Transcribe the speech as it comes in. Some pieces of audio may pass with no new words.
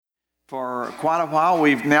For quite a while,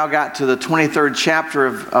 we've now got to the 23rd chapter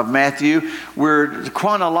of Matthew.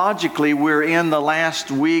 Chronologically, we're in the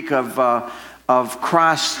last week of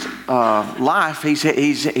Christ's life. He's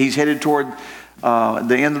headed toward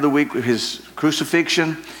the end of the week with his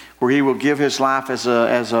crucifixion, where he will give his life as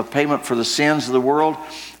a payment for the sins of the world,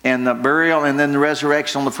 and the burial, and then the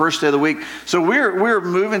resurrection on the first day of the week. So we're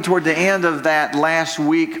moving toward the end of that last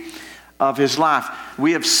week of his life.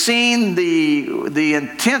 We have seen the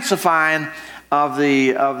intensifying of the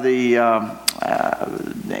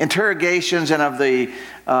interrogations and of the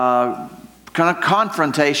kind of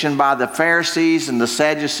confrontation by the Pharisees and the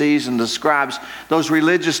Sadducees and the scribes, those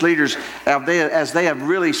religious leaders, as they have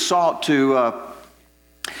really sought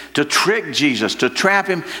to trick Jesus, to trap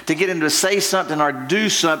him, to get him to say something or do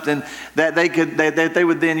something that they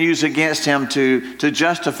would then use against him to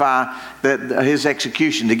justify his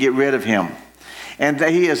execution, to get rid of him. And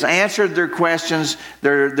he has answered their questions,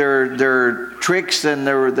 their tricks,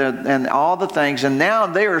 and all the things. And now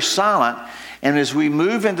they are silent. And as we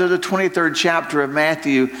move into the 23rd chapter of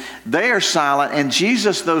Matthew, they are silent. And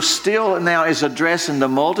Jesus, though, still now is addressing the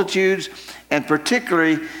multitudes, and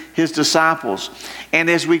particularly his disciples. And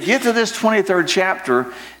as we get to this 23rd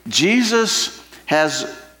chapter, Jesus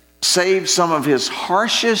has saved some of his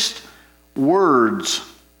harshest words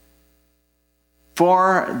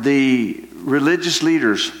for the religious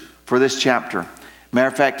leaders for this chapter. Matter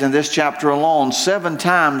of fact, in this chapter alone, 7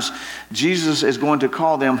 times Jesus is going to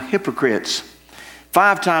call them hypocrites.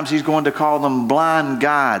 5 times he's going to call them blind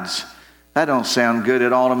guides. That don't sound good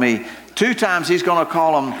at all to me. 2 times he's going to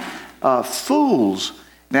call them fools.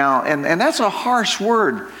 Now, and that's a harsh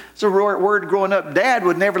word. It's a word growing up. Dad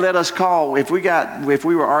would never let us call, if we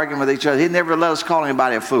were arguing with each other, he'd never let us call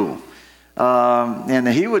anybody a fool. And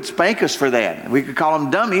he would spank us for that. We could call them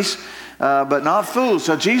dummies, but not fools.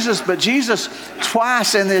 So Jesus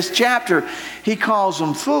twice in this chapter, he calls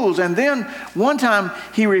them fools. And then one time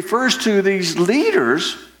he refers to these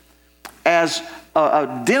leaders as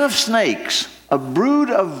a den of snakes, a brood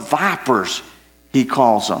of vipers, he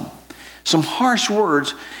calls them. Some harsh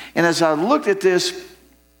words. And as I looked at this,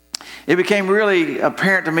 it became really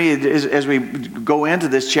apparent to me as we go into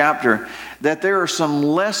this chapter that there are some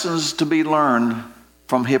lessons to be learned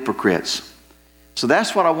from hypocrites. So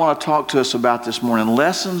that's what I want to talk to us about this morning.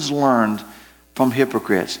 Lessons learned from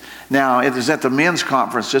hypocrites. Now, it was at the men's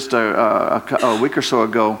conference just a week or so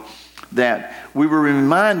ago that we were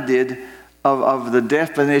reminded of the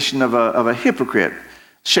definition of a hypocrite.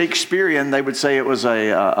 Shakespearean, they would say it was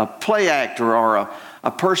a play actor or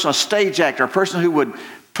a stage actor, a person who would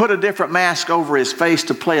put a different mask over his face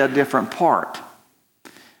to play a different part.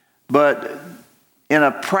 But in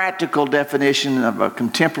a practical definition of a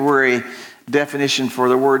contemporary definition for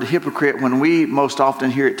the word hypocrite, when we most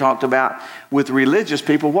often hear it talked about with religious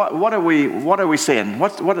people, what are we saying?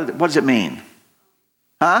 What does it mean?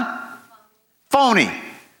 Huh? Phony.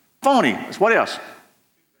 What else?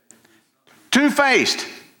 Two-faced.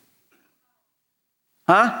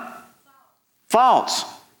 Huh? False.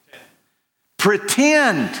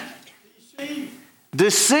 Pretend.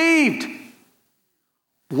 Deceived.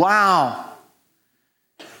 Wow.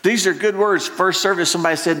 These are good words. First service,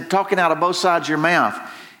 somebody said, talking out of both sides of your mouth.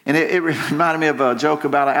 And it reminded me of a joke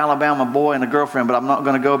about an Alabama boy and a girlfriend, but I'm not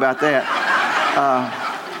going to go about that.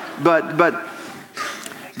 But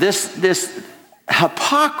this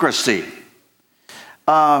hypocrisy.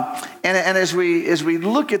 And as we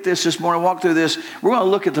look at this morning, walk through this, we're going to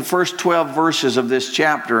look at the first 12 verses of this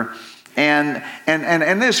chapter. And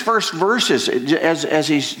this first verses, as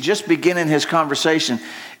he's just beginning his conversation,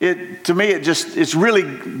 to me it's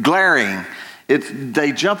really glaring.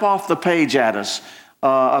 They jump off the page at us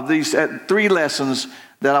of these 3 lessons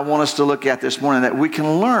that I want us to look at this morning that we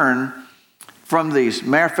can learn from these.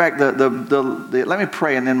 Matter of fact, let me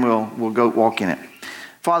pray and then we'll go walk in it.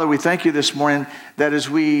 Father, we thank you this morning that as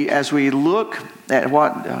we look at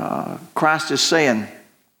what Christ is saying,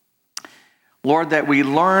 Lord, that we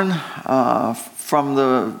learn from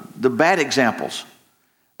the bad examples,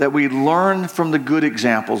 that we learn from the good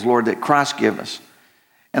examples, Lord, that Christ gives us.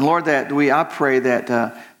 And Lord, I pray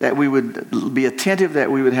that we would be attentive,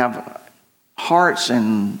 that we would have hearts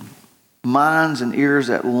and minds and ears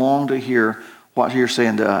that long to hear what you're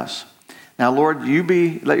saying to us. Now, Lord,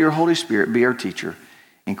 let your Holy Spirit be our teacher.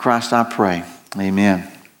 In Christ I pray. Amen.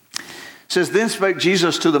 It says, then spake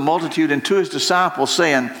Jesus to the multitude and to his disciples,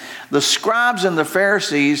 saying, the scribes and the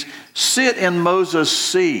Pharisees sit in Moses'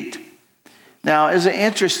 seat. Now, is it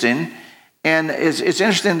interesting? And it's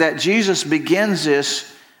interesting that Jesus begins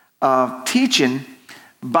this teaching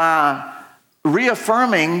by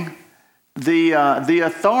reaffirming the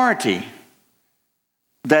authority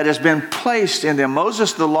that has been placed in them.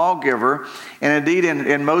 Moses, the lawgiver, and indeed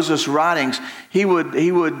in Moses' writings, he would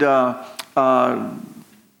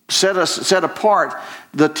set apart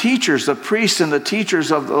the teachers, the priests and the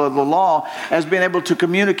teachers of the law as being able to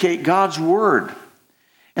communicate God's word.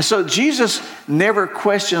 And so Jesus never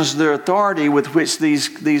questions the authority with which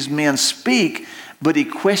these men speak, but he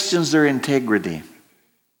questions their integrity.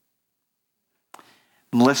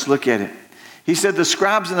 And let's look at it. He said, the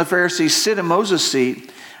scribes and the Pharisees sit in Moses'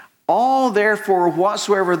 seat. All therefore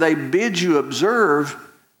whatsoever they bid you observe,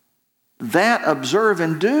 that observe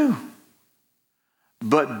and do.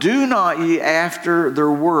 But do not ye after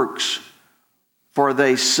their works, for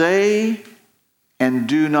they say and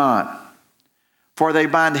do not. For they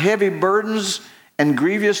bind heavy burdens and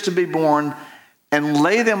grievous to be borne, and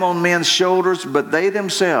lay them on men's shoulders, but they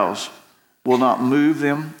themselves will not move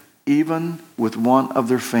them, even with one of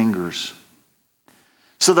their fingers.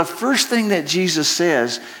 So the first thing that Jesus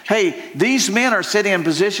says, hey, these men are sitting in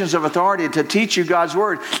positions of authority to teach you God's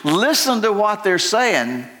word. Listen to what they're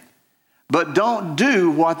saying, but don't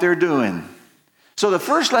do what they're doing. So the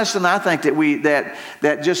first lesson I think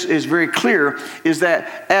that just is very clear is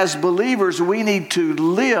that as believers, we need to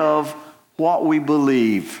live what we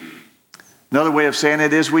believe. Another way of saying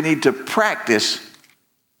it is we need to practice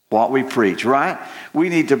what we preach, right? We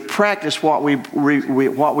need to practice what we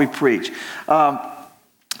preach.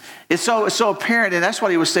 It's so apparent, and that's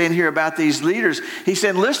what he was saying here about these leaders. He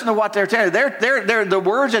said, listen to what they're telling you. They're the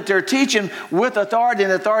words that they're teaching with authority,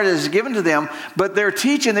 and authority is given to them, but they're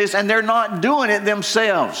teaching this, and they're not doing it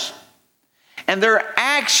themselves. And their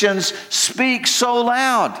actions speak so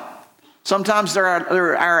loud. Sometimes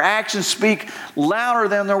our actions speak louder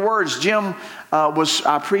than their words. I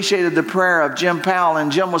appreciated the prayer of Jim Powell, and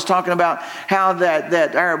Jim was talking about how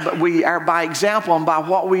we are by example and by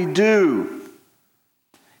what we do.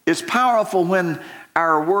 It's powerful when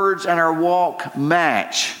our words and our walk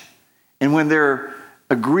match, and when they're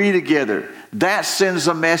agree together. That sends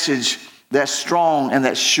a message that's strong and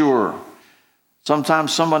that's sure.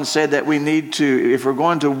 Sometimes someone said that we need to, if we're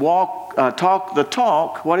going to talk the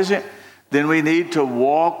talk, what is it? Then we need to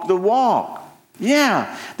walk the walk.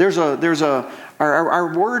 Yeah,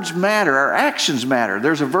 our words matter, our actions matter.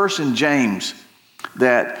 There's a verse in James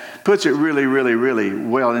that puts it really, really, really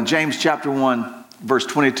well. In James chapter 1, verse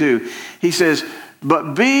 22, he says,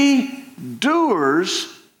 but be doers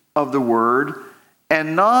of the word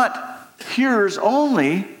and not hearers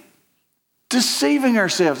only, deceiving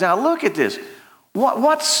ourselves. Now look at this.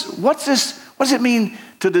 What's this? What does it mean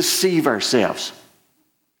to deceive ourselves?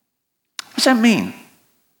 What's that mean?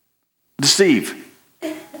 Deceive.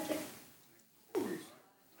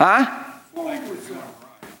 Huh?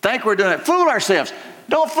 Think we're doing it. Fool ourselves.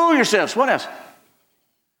 Don't fool yourselves. What else?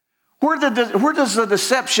 Where does the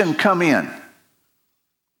deception come in?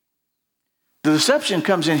 The deception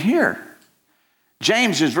comes in here.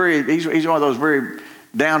 James is he's one of those very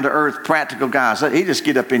down-to-earth, practical guys. He just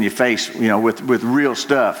get up in your face, with real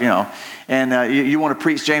stuff, And you want to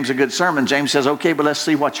preach James a good sermon. James says, okay, but let's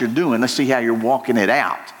see what you're doing. Let's see how you're walking it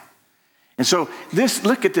out. And so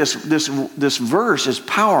look at this verse is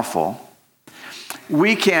powerful.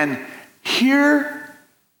 We can hear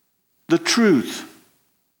the truth.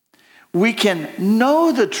 We can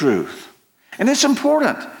know the truth. And it's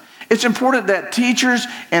important. It's important that teachers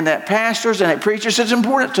and that pastors and that preachers, it's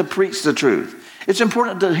important to preach the truth. It's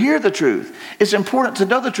important to hear the truth. It's important to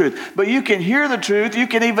know the truth. But you can hear the truth. You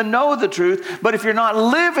can even know the truth. But if you're not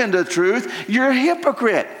living the truth, you're a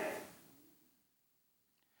hypocrite.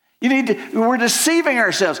 We're deceiving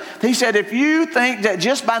ourselves. He said, if you think that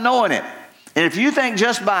just by knowing it, and if you think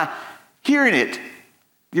just by hearing it,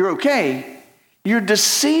 you're okay, you're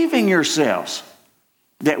deceiving yourselves.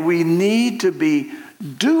 That we need to be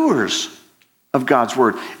doers of God's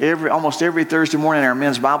word. Almost every Thursday morning in our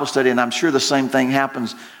men's Bible study, and I'm sure the same thing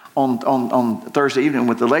happens on Thursday evening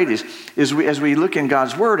with the ladies, is as we look in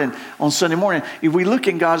God's word, and on Sunday morning, if we look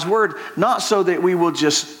in God's word, not so that we will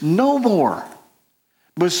just know more,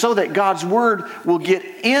 but so that God's word will get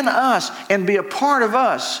in us and be a part of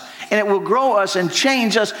us, and it will grow us and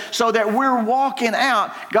change us so that we're walking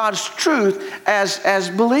out God's truth as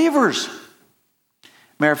believers.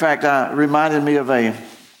 Matter of fact, reminded me of a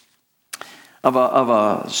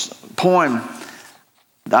poem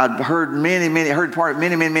I'd heard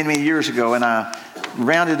many years ago, and I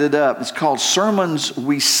rounded it up. It's called "Sermons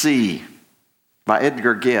We See" by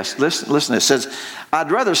Edgar Guest. Listen, it says,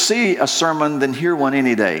 "I'd rather see a sermon than hear one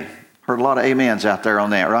any day." Heard a lot of amens out there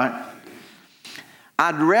on that, right?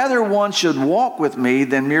 "I'd rather one should walk with me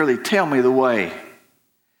than merely tell me the way.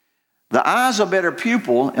 The eye's a better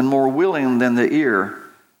pupil and more willing than the ear,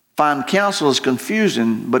 Find counsel is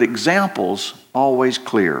confusing, but examples always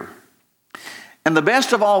clear. And the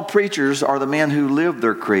best of all preachers are the men who live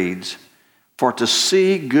their creeds, for to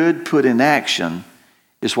see good put in action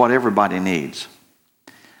is what everybody needs.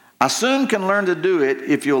 I soon can learn to do it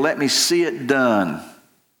if you'll let me see it done.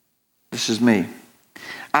 This is me.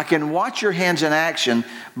 I can watch your hands in action,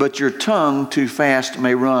 but your tongue too fast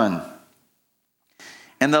may run.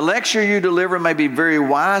 And the lecture you deliver may be very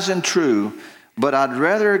wise and true, but I'd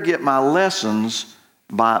rather get my lessons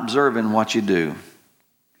by observing what you do.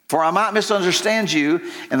 For I might misunderstand you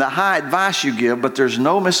in the high advice you give, but there's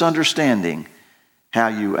no misunderstanding how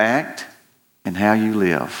you act and how you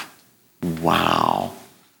live. Wow.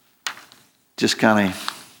 Just kind of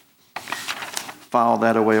file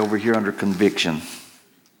that away over here under conviction.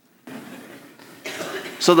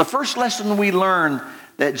 So the first lesson we learn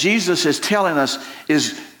that Jesus is telling us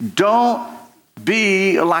is don't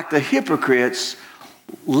be like the hypocrites.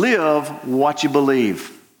 Live what you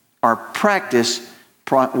believe or practice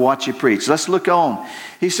what you preach. Let's look on.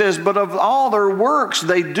 He says, but of all their works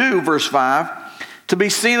they do, verse 5, to be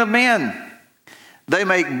seen of men. They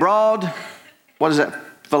make broad,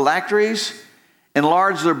 phylacteries,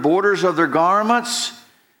 enlarge their borders of their garments,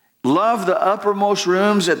 love the uppermost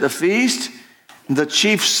rooms at the feast, the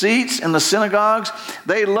chief seats in the synagogues.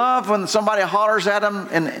 They love when somebody hollers at them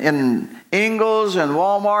in Ingles and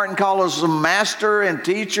Walmart and calls them master and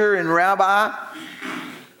teacher and rabbi.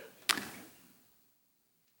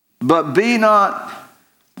 But be not,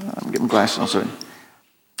 I'm getting glasses on, sorry.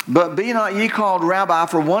 But be not ye called rabbi,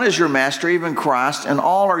 for one is your master, even Christ, and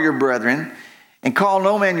all are your brethren. And call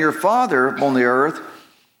no man your father upon the earth,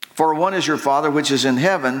 for one is your Father which is in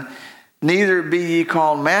heaven. Neither be ye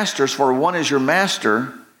called masters, for one is your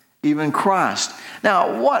master, even Christ.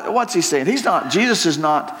 Now, what's he saying? Jesus is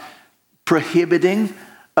not prohibiting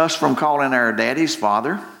us from calling our daddies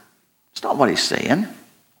Father. It's not what he's saying.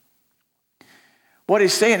 What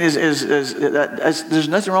he's saying is there's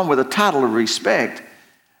nothing wrong with a title of respect.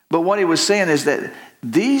 But what he was saying is that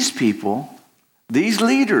these people, these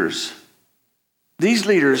leaders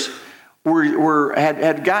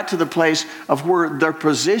had got to the place of where their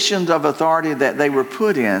positions of authority that they were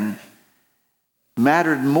put in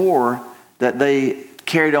mattered more that they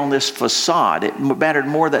carried on this facade. It mattered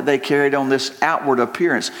more that they carried on this outward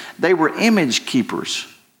appearance. They were image keepers.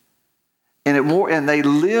 And they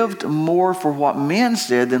lived more for what men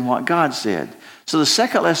said than what God said. So the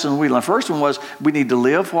second lesson we learned, first one was we need to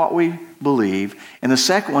live what we believe. And the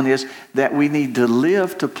second one is that we need to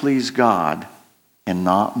live to please God and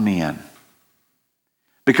not men.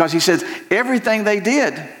 Because he says everything they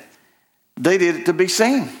did it to be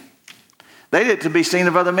seen. They did it to be seen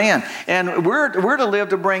of other men. And we're to live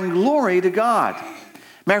to bring glory to God.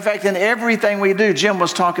 Matter of fact, in everything we do, Jim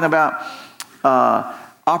was talking about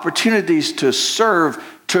opportunities to serve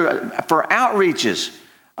for outreaches.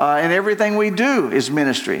 And everything we do is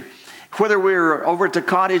ministry. Whether we're over at the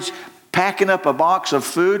cottage packing up a box of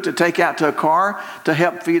food to take out to a car to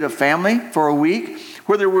help feed a family for a week.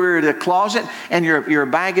 Whether we're at a closet and you're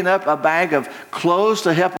bagging up a bag of clothes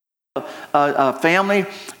to help a family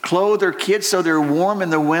clothe their kids so they're warm in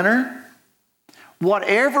the winter.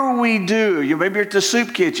 Whatever we do, maybe you're at the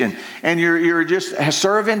soup kitchen and you're just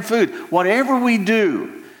serving food. Whatever we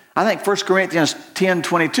do, I think 1 Corinthians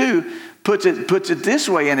 10:22 puts it this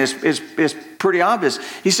way, and it's pretty obvious.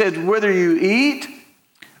 He said, whether you eat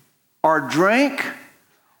or drink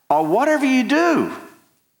or whatever you do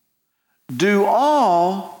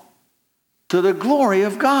all to the glory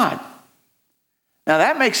of God. Now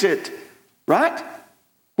that makes it, right?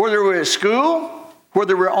 Whether we're at school,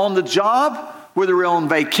 whether we're on the job, whether we're on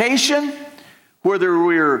vacation, whether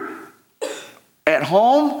we're at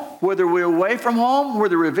home, whether we're away from home,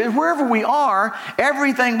 wherever we are,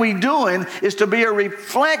 everything we're doing is to be a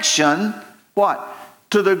reflection, what?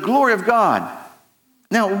 To the glory of God.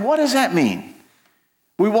 Now, what does that mean?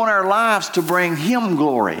 We want our lives to bring Him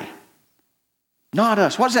glory, not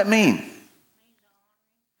us. What does that mean?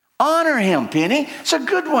 Honor Him, Penny. It's a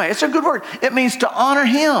good way. It's a good word. It means to honor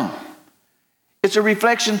Him. It's a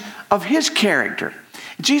reflection of His character.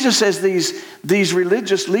 Jesus says these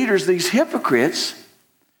religious leaders, these hypocrites,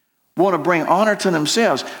 want to bring honor to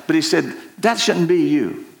themselves. But He said, that shouldn't be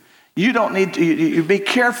you. You don't need to, you be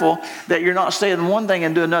careful that you're not saying one thing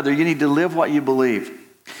and do another. You need to live what you believe.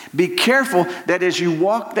 Be careful that as you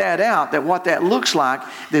walk that out, that what that looks like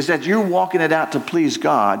is that you're walking it out to please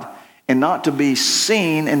God and not to be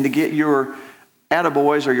seen and to get your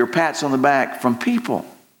attaboys or your pats on the back from people.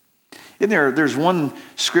 There's one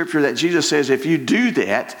scripture that Jesus says, if you do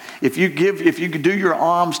that, if you do your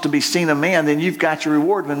alms to be seen of man, then you've got your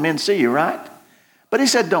reward when men see you, right? But he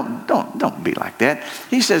said, don't be like that.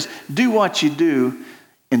 He says, do what you do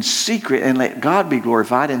in secret and let God be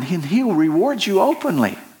glorified, and he'll reward you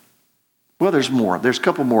openly. Well, there's more. There's a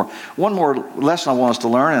couple more. One more lesson I want us to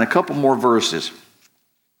learn and a couple more verses.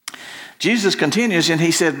 Jesus continues and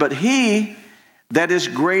he said, but he that is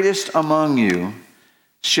greatest among you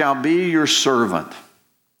shall be your servant.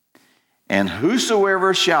 And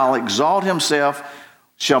whosoever shall exalt himself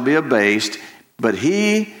shall be abased, but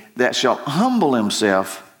he that shall humble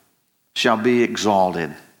himself shall be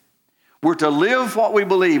exalted. We're to live what we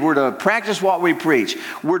believe. We're to practice what we preach.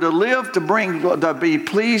 We're to live to be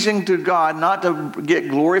pleasing to God, not to get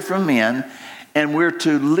glory from men. And we're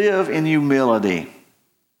to live in humility.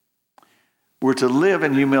 We're to live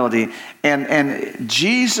in humility. And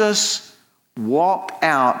Jesus walked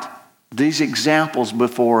out these examples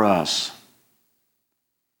before us.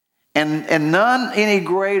 And none any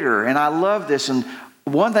greater. And I love this. And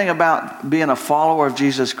one thing about being a follower of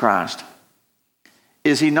Jesus Christ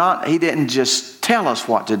is he didn't just tell us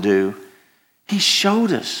what to do. He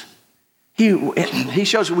showed us. He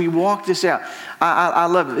shows us. We walk this out. I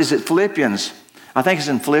love it. Is it Philippians? I think it's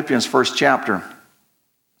in Philippians 1st chapter,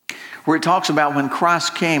 where it talks about when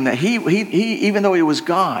Christ came, that he even though he was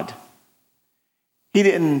God, he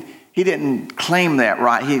didn't claim that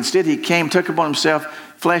right. Instead he came, took upon himself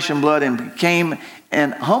flesh and blood, and came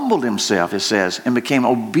and humbled himself, it says, and became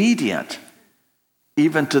obedient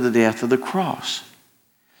even to the death of the cross.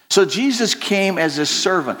 So Jesus came as a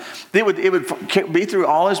servant. It would be through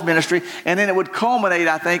all his ministry, and then it would culminate,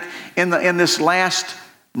 I think, in this last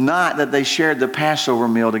night that they shared the Passover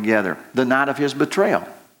meal together, the night of his betrayal.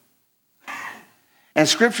 And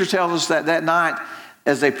Scripture tells us that night,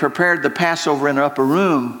 as they prepared the Passover in the upper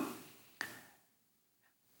room,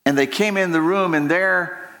 and they came in the room, and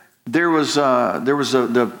there was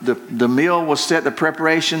the meal was set, the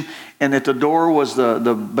preparation, and at the door was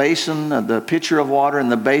the basin, the pitcher of water,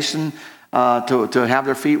 and the basin to have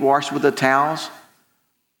their feet washed with the towels.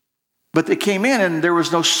 But they came in, and there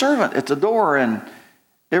was no servant at the door, and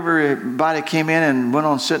everybody came in and went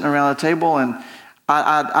on sitting around the table. And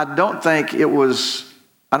I don't think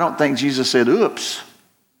Jesus said, "Oops."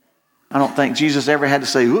 I don't think Jesus ever had to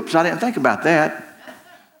say, "Oops, I didn't think about that.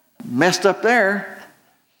 Messed up there."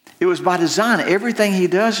 It was by design. Everything he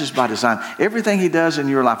does is by design. Everything he does in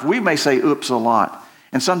your life. We may say oops a lot.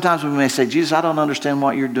 And sometimes we may say, "Jesus, I don't understand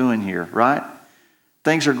what you're doing here," right?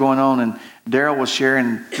 Things are going on. And Daryl was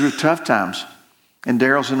sharing through tough times. And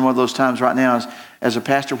Daryl's in one of those times right now as a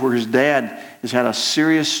pastor where his dad has had a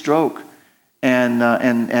serious stroke. And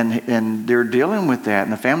they're dealing with that.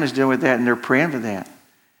 And the family's dealing with that. And they're praying for that.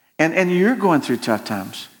 And you're going through tough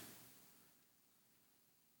times.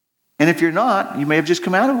 And if you're not, you may have just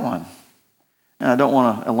come out of one. And I don't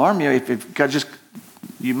want to alarm you.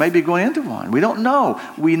 You may be going into one. We don't know.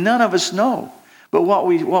 None of us know. But what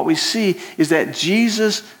we see is that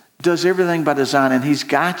Jesus does everything by design, and he's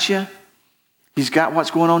got you. He's got what's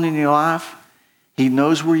going on in your life. He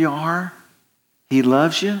knows where you are. He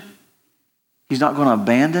loves you. He's not going to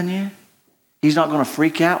abandon you. He's not going to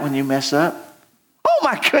freak out when you mess up. Oh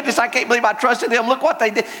my goodness, I can't believe I trusted him. Look what they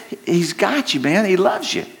did. He's got you, man. He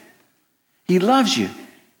loves you. He loves you.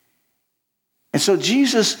 And so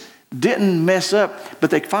Jesus didn't mess up, but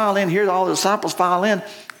they file in here, all the disciples file in,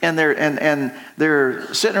 and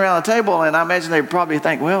they're sitting around the table, and I imagine they probably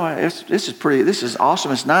think, well, this is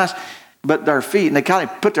awesome, it's nice. But their feet, and they kind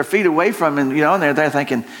of put their feet away from him, and they're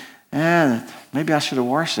thinking, maybe I should have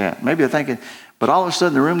washed that. Maybe they're thinking, but all of a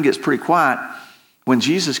sudden the room gets pretty quiet when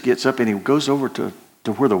Jesus gets up and he goes over to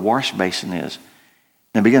where the wash basin is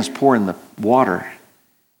and begins pouring the water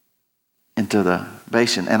into the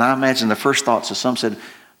basin. And I imagine the first thoughts of some said,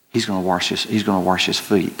 he's going to wash his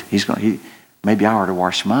feet. Maybe I ought to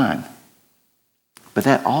wash mine. But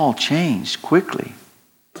that all changed quickly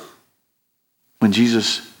when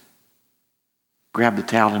Jesus grabbed the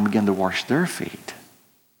towel and began to wash their feet.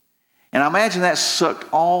 And I imagine that sucked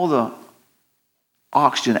all the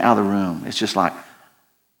oxygen out of the room. It's just like,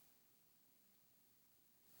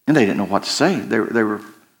 and they didn't know what to say.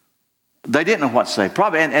 They didn't know what to say.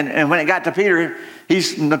 Probably, and when it got to Peter, he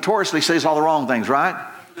notoriously says all the wrong things, right?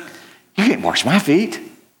 You can't wash my feet.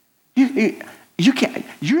 You can't.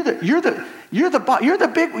 You're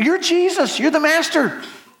Jesus. You're the master.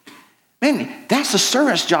 Man, that's the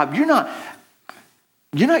servant's job. You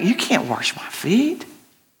can't wash my feet.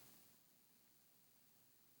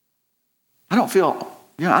 I don't feel,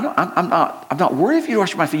 I'm not worried if you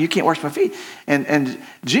wash my feet. You can't wash my feet. And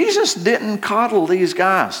Jesus didn't coddle these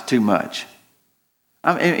guys too much.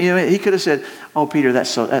 He could have said, "Oh, Peter, that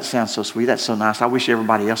sounds so sweet. That's so nice. I wish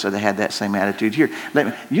everybody else had had that same attitude here."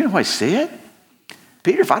 You know what he said?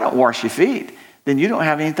 Peter, if I don't wash your feet, then you don't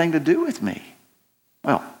have anything to do with me.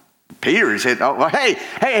 Well, Peter said, oh, well,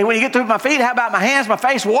 hey, when you get through my feet, how about my hands, my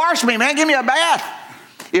face? Wash me, man. Give me a bath.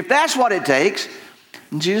 If that's what it takes.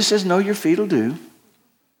 And Jesus says, no, your feet will do.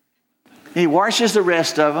 He washes the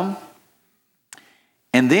rest of them.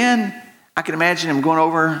 And then I can imagine him going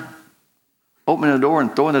over, opening the door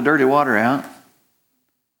and throwing the dirty water out,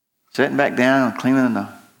 sitting back down and cleaning the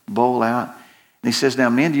bowl out. And he says, now,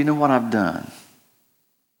 men, do you know what I've done?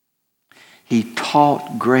 He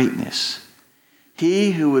taught greatness.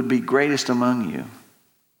 He who would be greatest among you,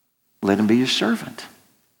 let him be your servant.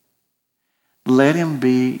 Let him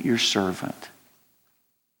be your servant.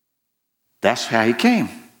 That's how he came.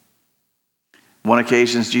 One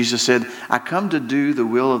occasion, Jesus said, I come to do the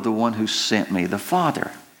will of the one who sent me, the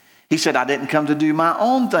Father. He said, I didn't come to do my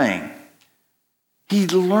own thing. He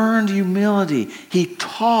learned humility. He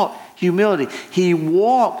taught humility. He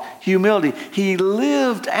walked humility. He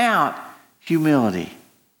lived out humility.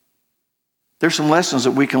 There's some lessons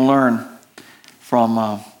that we can learn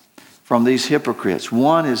from these hypocrites.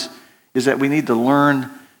 One is that we need to learn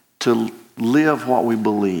to live what we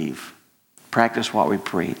believe, practice what we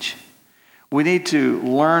preach. We need to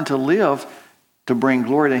learn to live to bring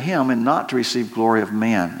glory to Him and not to receive glory of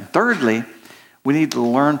man. Thirdly, we need to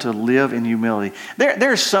learn to live in humility.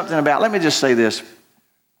 There's something about, let me just say this.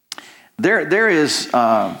 There is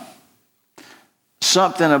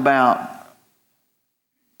something about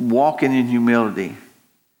walking in humility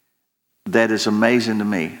that is amazing to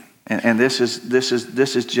me. And this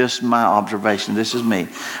is just my observation. This is me.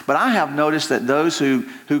 But I have noticed that those who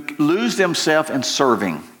lose themselves in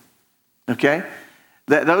serving, okay,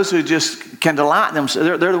 that those who just can delight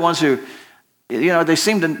themselves, they're the ones who, they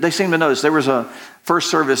seem to notice. There was a first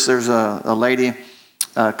service. There's a lady,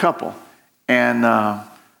 couple, and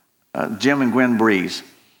Jim and Gwen Breeze.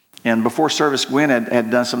 And before service, Gwen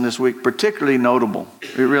had done something this week particularly notable.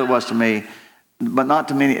 It really was to me, but not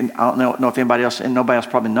to many. I don't know if anybody else, and nobody else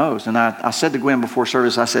probably knows. And I said to Gwen before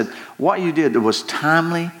service, I said, what you did was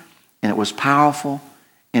timely, and it was powerful,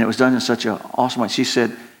 and it was done in such an awesome way. She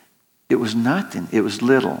said, it was nothing. It was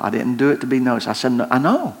little. I didn't do it to be noticed. I said, no, I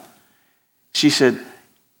know. She said,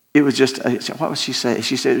 it was just, what was she say?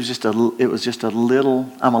 She said, it was just a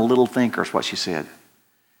little, I'm a little thinker is what she said.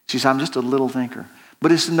 She said, I'm just a little thinker.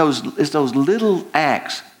 But it's those little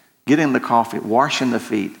acts, getting the coffee, washing the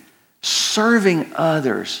feet, serving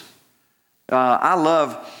others. I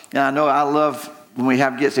love when we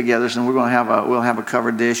have get-togethers, and we'll have a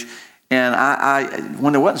covered dish. And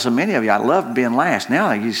when there wasn't so many of you, I loved being last.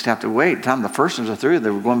 Now you just have to wait. By the time the first ones are through, they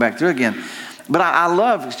were going back through again. But I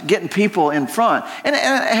love getting people in front, and it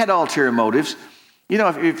had ulterior motives.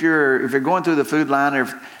 If you're going through the food line, or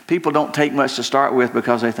if people don't take much to start with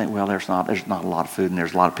because they think, well, there's not a lot of food and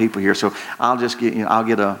there's a lot of people here, so I'll just get I'll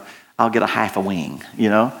get a half a wing,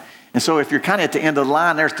 And so if you're kind of at the end of the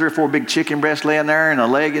line, there's 3 or 4 big chicken breasts laying there and a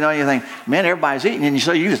leg, you think, man, everybody's eating, and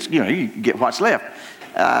so you get what's left.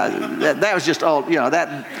 That was just all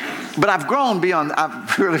that. But I've grown beyond.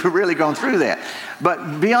 I've really gone through that.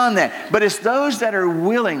 But beyond that, but it's those that are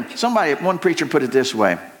willing. One preacher put it this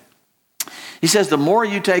way. He says, the more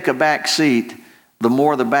you take a back seat, the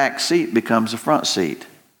more the back seat becomes a front seat.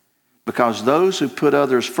 Because those who put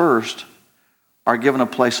others first are given a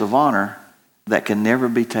place of honor that can never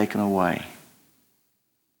be taken away.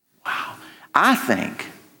 Wow. I think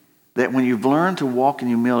that when you've learned to walk in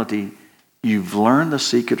humility, you've learned the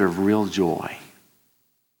secret of real joy.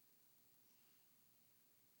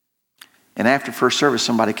 And after first service,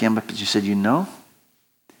 somebody came up and she said, Jim,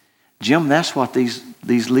 that's what these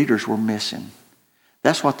leaders were missing.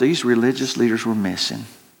 That's what these religious leaders were missing.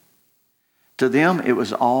 To them, it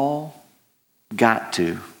was all got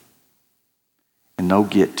to and no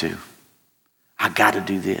get to. I got to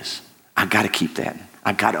do this. I got to keep that.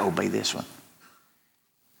 I got to obey this one.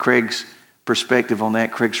 Craig's perspective on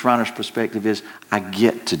that, Craig Schreiner's perspective is, I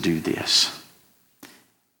get to do this.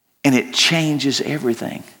 And it changes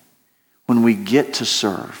everything when we get to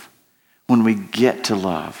serve, when we get to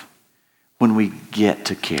love, when we get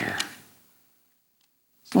to care.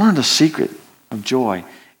 Learn the secret of joy.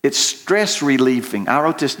 It's stress relieving. I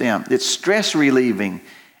wrote this down. It's stress relieving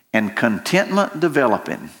and contentment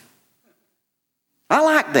developing. I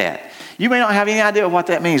like that. You may not have any idea what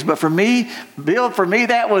that means, but for me, Bill,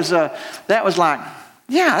 that was like,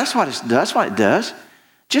 yeah, that's what it does. That's what it does.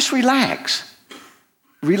 Just relax.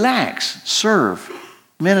 Relax. Serve.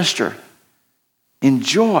 Minister.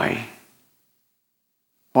 Enjoy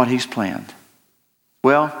what He's planned.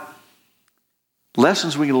 Well,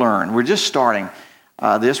 lessons we learn. We're just starting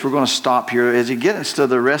this. We're going to stop here. As you get into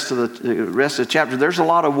the rest of the chapter, there's a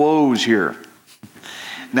lot of woes here.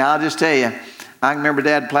 Now, I'll just tell you, I remember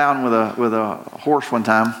Dad plowing with a horse one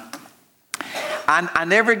time. I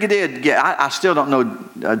never did get, I still don't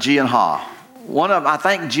know G and Ha. One of them, I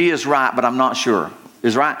think G is right, but I'm not sure.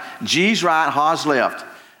 Is right? G's right, Ha's left.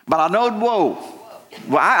 But I know whoa.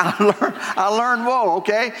 Well, I learned whoa,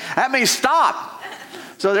 okay? That means stop.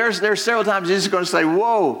 So there's several times Jesus is going to say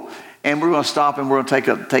whoa, and we're going to stop and we're going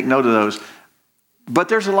to take note of those. But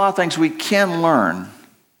there's a lot of things we can learn,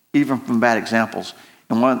 even from bad examples.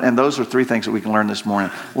 And those are 3 things that we can learn this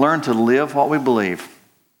morning. Learn to live what we believe.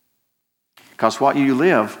 Because what you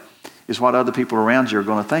live is what other people around you are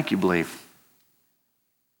going to think you believe.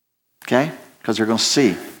 Okay? Because they're going to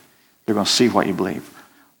see. They're going to see what you believe.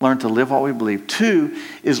 Learn to live what we believe. 2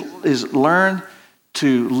 is learn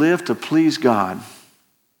to live to please God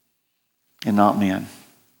and not men.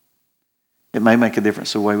 It may make a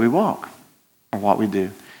difference the way we walk or what we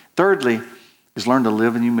do. Thirdly is learn to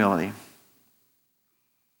live in humility.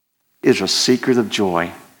 It's a secret of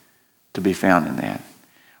joy to be found in that.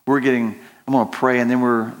 I'm going to pray, and then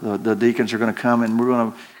the deacons are going to come, and we're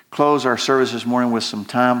going to close our service this morning with some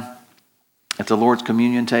time at the Lord's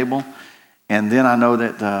communion table. And then I know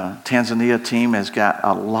that the Tanzania team has got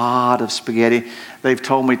a lot of spaghetti. They've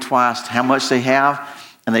told me twice how much they have,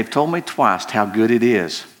 and they've told me twice how good it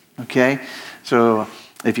is. Okay? So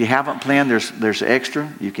if you haven't planned, there's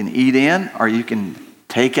extra. You can eat in or you can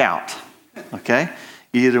take out. Okay?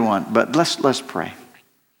 Either one. But let's pray.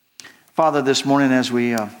 Father, this morning as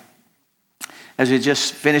we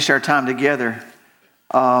just finished our time together,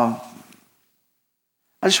 I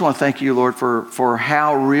just want to thank you, Lord, for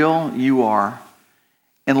how real you are.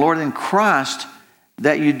 And Lord, in Christ,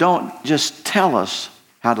 that you don't just tell us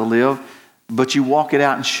how to live, but you walk it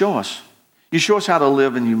out and show us. You show us how to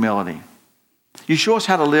live in humility. You show us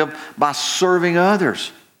how to live by serving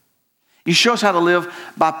others. You show us how to live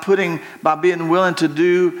by being willing to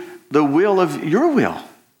do the will of your will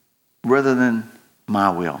rather than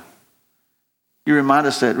my will. You remind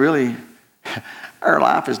us that really our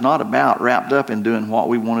life is not about wrapped up in doing what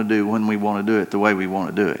we want to do when we want to do it the way we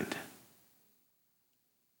want to do it.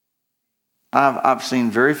 I've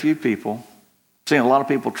seen very few people, seen a lot of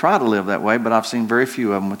people try to live that way, but I've seen very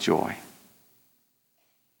few of them with joy.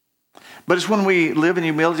 But it's when we live in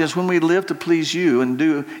humility, it's when we live to please you and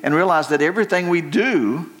realize that everything we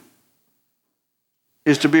do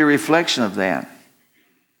is to be a reflection of that.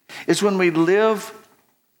 It's when we live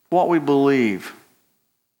what we believe.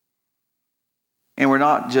 And we're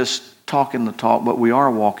not just talking the talk, but we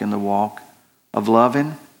are walking the walk of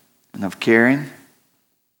loving and of caring,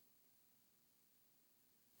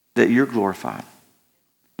 that you're glorified.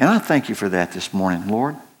 And I thank you for that this morning,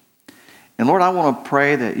 Lord. And Lord, I want to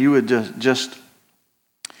pray that you would just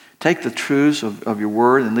take the truths of your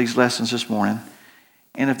word and these lessons this morning.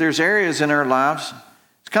 And if there's areas in our lives,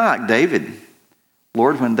 it's kind of like David.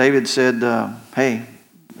 Lord, when David said, hey,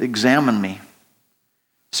 examine me.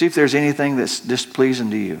 See if there's anything that's displeasing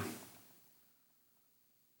to you.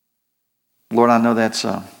 Lord, I know that's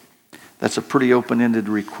a pretty open-ended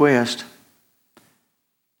request,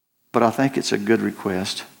 but I think it's a good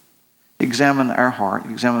request. Examine our heart,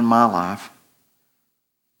 examine my life,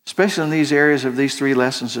 especially in these areas of these 3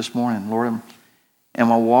 lessons this morning. Lord,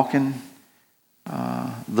 am I walking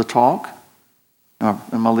the talk?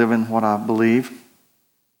 Am I living what I believe?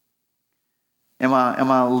 Am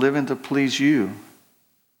I living to please you?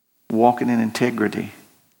 Walking in integrity.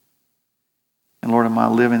 And Lord, am I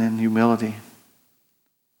living in humility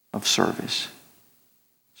of service?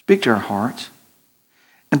 Speak to our hearts.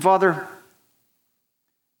 And Father,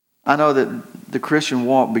 I know that the Christian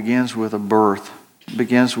walk begins with a birth. It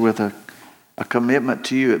begins with a commitment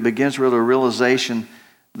to you. It begins with a realization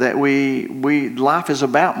that life is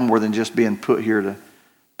about more than just being put here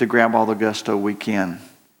to grab all the gusto we can.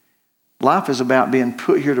 Life is about being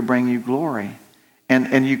put here to bring you glory.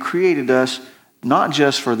 And you created us not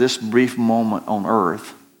just for this brief moment on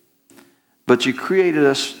earth, but you created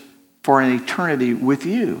us for an eternity with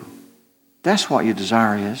you. That's what your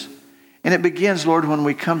desire is. And it begins, Lord, when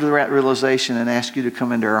we come to that realization and ask you to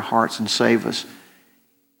come into our hearts and save us.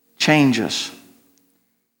 Change us.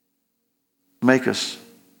 Make us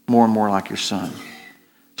more and more like your Son.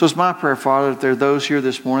 So it's my prayer, Father, that there are those here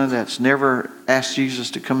this morning that's never asked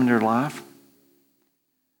Jesus to come into their life.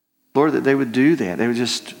 Lord, that they would do that. They would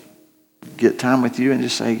just get time with you and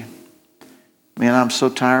just say, man, I'm so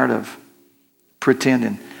tired of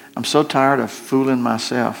pretending. I'm so tired of fooling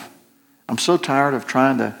myself. I'm so tired of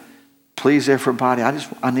trying to please everybody.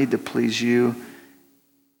 I need to please you.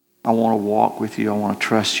 I want to walk with you. I want to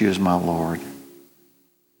trust you as my Lord.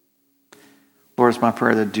 Lord, it's my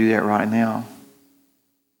prayer to do that right now.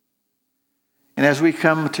 And as we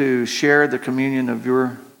come to share the communion of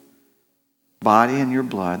your body and your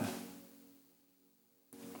blood,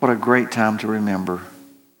 what a great time to remember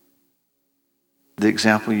the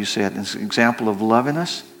example you set, this example of loving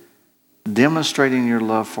us, demonstrating your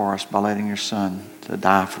love for us by letting your Son to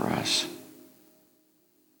die for us.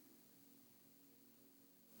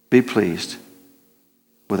 Be pleased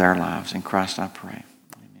with our lives. In Christ I pray.